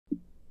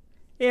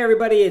Hey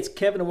everybody, it's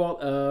Kevin Dewalt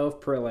of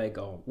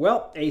Prolego.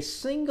 Well, a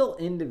single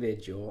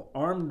individual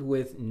armed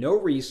with no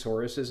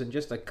resources and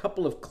just a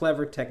couple of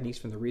clever techniques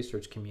from the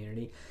research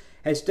community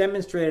has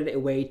demonstrated a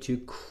way to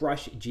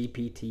crush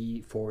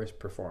GPT-4's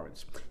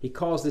performance. He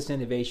calls this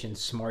innovation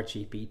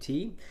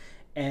SmartGPT,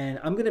 and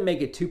I'm going to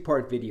make a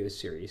two-part video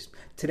series.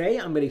 Today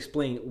I'm going to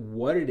explain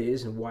what it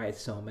is and why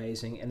it's so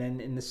amazing, and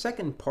then in the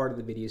second part of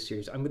the video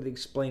series I'm going to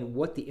explain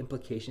what the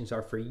implications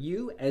are for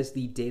you as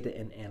the data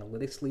and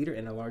analytics leader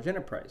in a large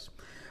enterprise.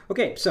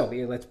 Okay, so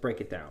let's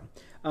break it down.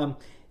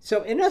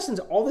 So in essence,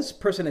 all this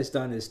person has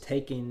done is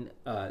taken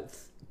a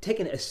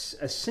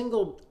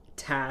single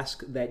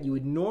task that you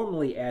would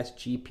normally ask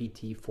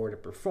GPT-4 to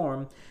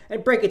perform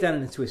and break it down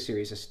into a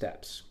series of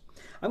steps.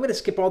 I'm going to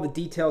skip all the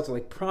details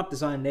like prompt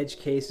design and edge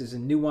cases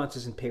and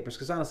nuances in papers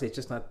because honestly it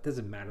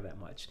doesn't matter that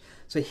much.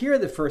 So here are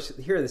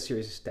the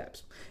series of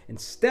steps. In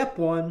step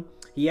one,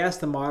 he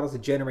asked the model to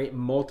generate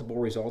multiple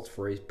results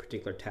for a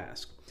particular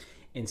task.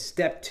 In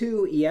step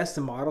two, he asked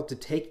the model to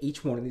take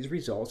each one of these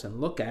results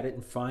and look at it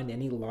and find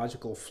any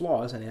logical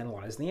flaws and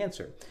analyze the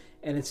answer.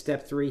 And in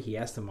step three, he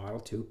asked the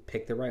model to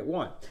pick the right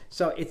one.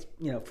 So it's,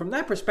 from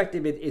that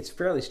perspective, it's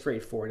fairly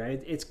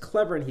straightforward. It's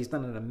clever, and he's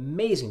done an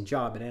amazing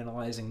job at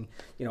analyzing,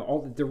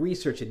 all the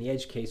research and the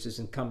edge cases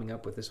and coming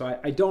up with this. So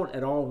I don't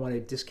at all want to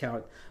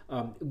discount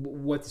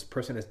what this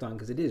person has done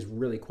because it is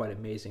really quite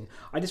amazing.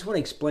 I just want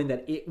to explain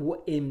that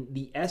in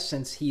the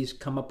essence, he's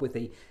come up with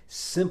a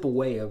simple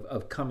way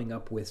of coming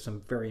up with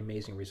some very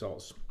amazing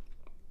results.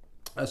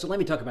 So let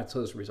me talk about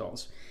those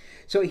results.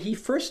 So he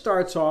first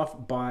starts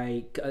off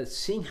by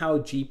seeing how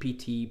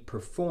GPT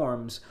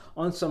performs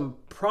on some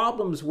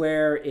problems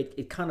where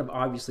it kind of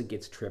obviously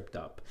gets tripped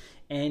up.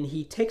 And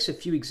he takes a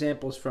few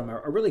examples from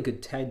a really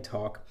good TED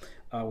Talk,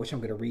 which I'm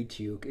going to read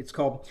to you. It's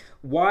called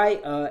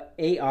Why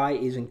AI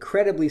is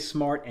Incredibly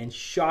Smart and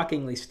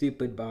Shockingly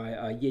Stupid by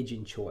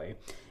Yejin Choi.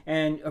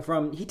 And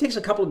he takes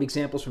a couple of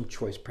examples from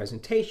Choi's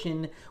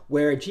presentation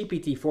where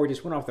GPT-4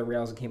 just went off the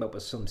rails and came up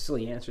with some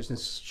silly answers and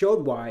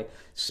showed why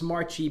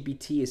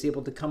SmartGPT is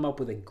able to come up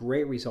with a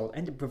great result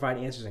and to provide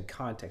answers in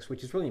context,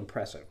 which is really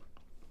impressive.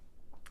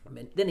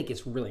 Then it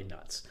gets really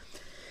nuts.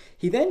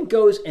 He then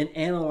goes and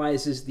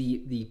analyzes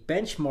the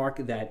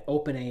benchmark that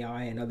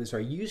OpenAI and others are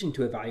using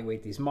to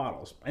evaluate these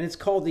models. And it's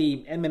called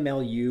the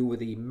MMLU, or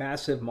the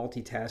Massive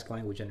Multitask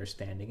Language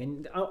Understanding.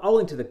 And I'll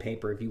link to the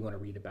paper if you want to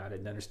read about it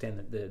and understand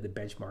the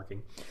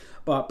benchmarking.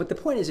 But the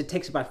point is it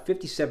takes about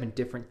 57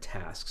 different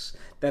tasks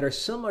that are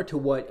similar to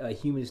what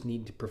humans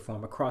need to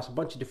perform across a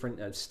bunch of different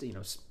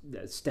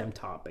STEM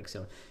topics.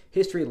 So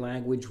history,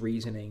 language,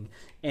 reasoning,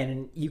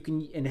 and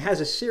it has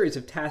a series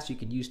of tasks you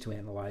can use to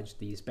analyze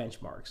these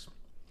benchmarks.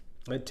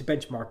 To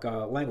benchmark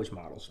language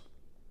models.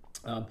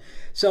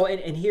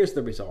 And here's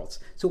the results.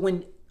 So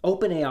when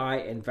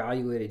OpenAI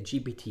evaluated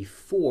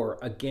GPT-4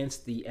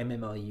 against the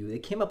MMLU, they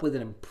came up with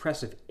an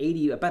impressive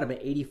about an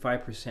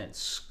 85%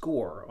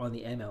 score on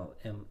the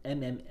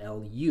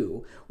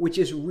MMLU, which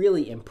is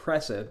really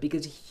impressive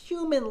because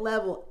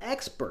human-level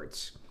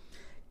experts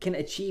can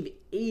achieve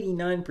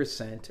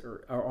 89%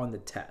 or on the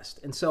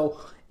test. And so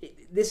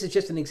this is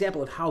just an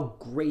example of how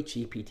great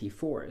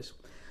GPT-4 is.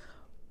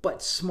 But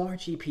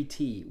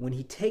SmartGPT, when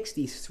he takes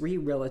these three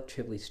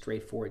relatively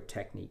straightforward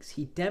techniques,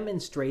 he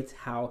demonstrates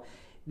how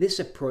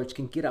this approach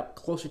can get up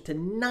closer to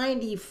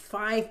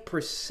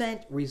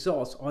 95%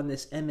 results on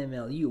this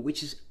MMLU,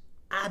 which is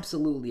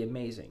absolutely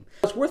amazing.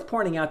 It's worth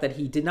pointing out that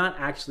he did not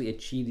actually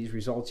achieve these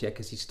results yet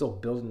because he's still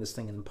building this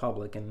thing in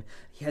public and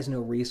he has no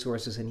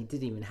resources, and he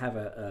didn't even have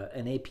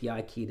an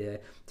API key to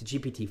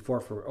GPT-4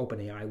 for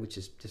OpenAI, which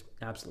is just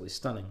absolutely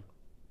stunning.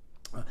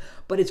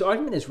 But his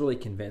argument is really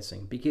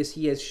convincing because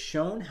he has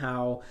shown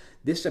how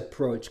this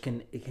approach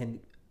can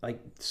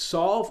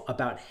solve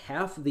about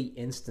half of the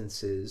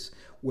instances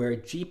where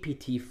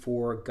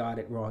GPT-4 got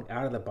it wrong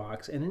out of the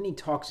box, and then he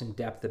talks in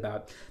depth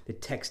about the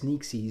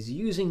techniques he's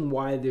using,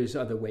 why there's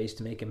other ways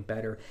to make him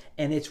better,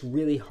 and it's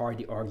really hard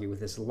to argue with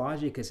his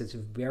logic because it's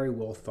very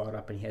well thought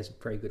up and he has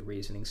very good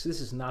reasoning. So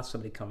this is not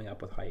somebody coming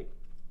up with hype.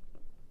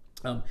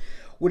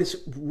 What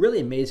is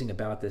really amazing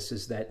about this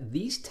is that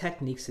these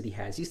techniques that he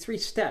has, these three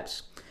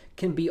steps,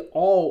 can be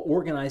all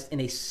organized in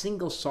a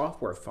single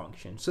software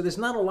function. So there's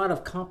not a lot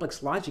of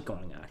complex logic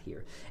going on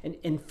here.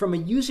 And from a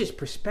user's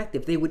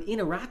perspective, they would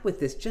interact with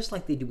this just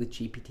like they do with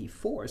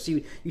GPT-4. So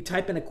you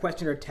type in a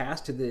question or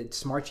task to the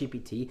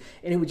SmartGPT,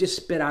 and it would just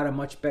spit out a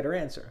much better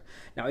answer.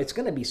 Now, it's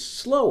going to be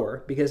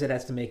slower because it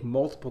has to make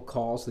multiple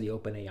calls to the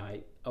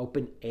OpenAI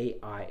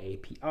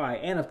API,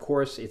 and of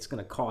course it's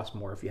going to cost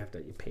more if you have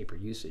to pay per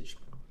usage.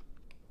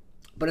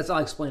 But as I'll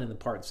explain in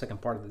the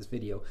second part of this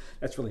video,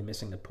 that's really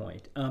missing the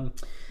point.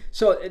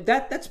 So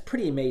that's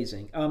pretty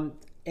amazing. I'm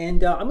going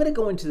to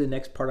go into the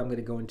next part. I'm going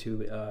to go into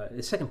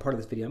the second part of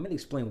this video. I'm going to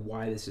explain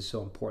why this is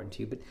so important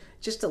to you. But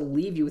just to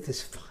leave you with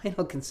this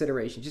final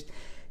consideration, just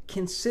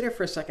consider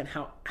for a second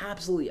how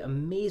absolutely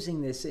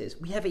amazing this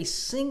is. We have a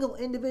single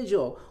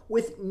individual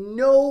with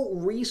no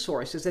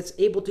resources that's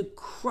able to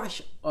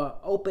crush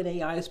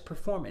OpenAI's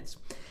performance.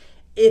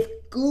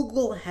 If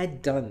Google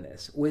had done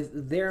this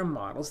with their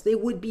models, they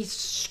would be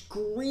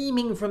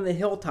screaming from the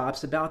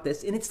hilltops about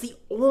this, and it's the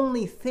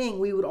only thing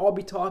we would all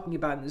be talking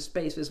about in this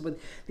space, is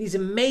with these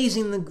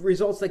amazing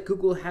results that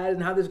Google had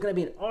and how there's going to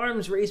be an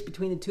arms race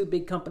between the two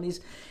big companies.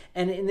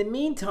 And in the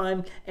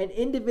meantime, an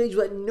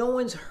individual that no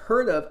one's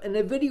heard of and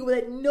a video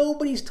that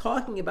nobody's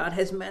talking about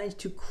has managed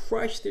to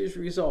crush these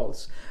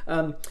results.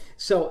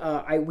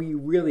 We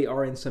really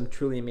are in some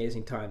truly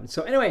amazing times.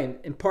 So anyway,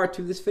 in part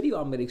 2 of this video,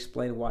 I'm going to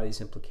explain why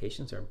these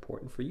implications are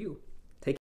important for you.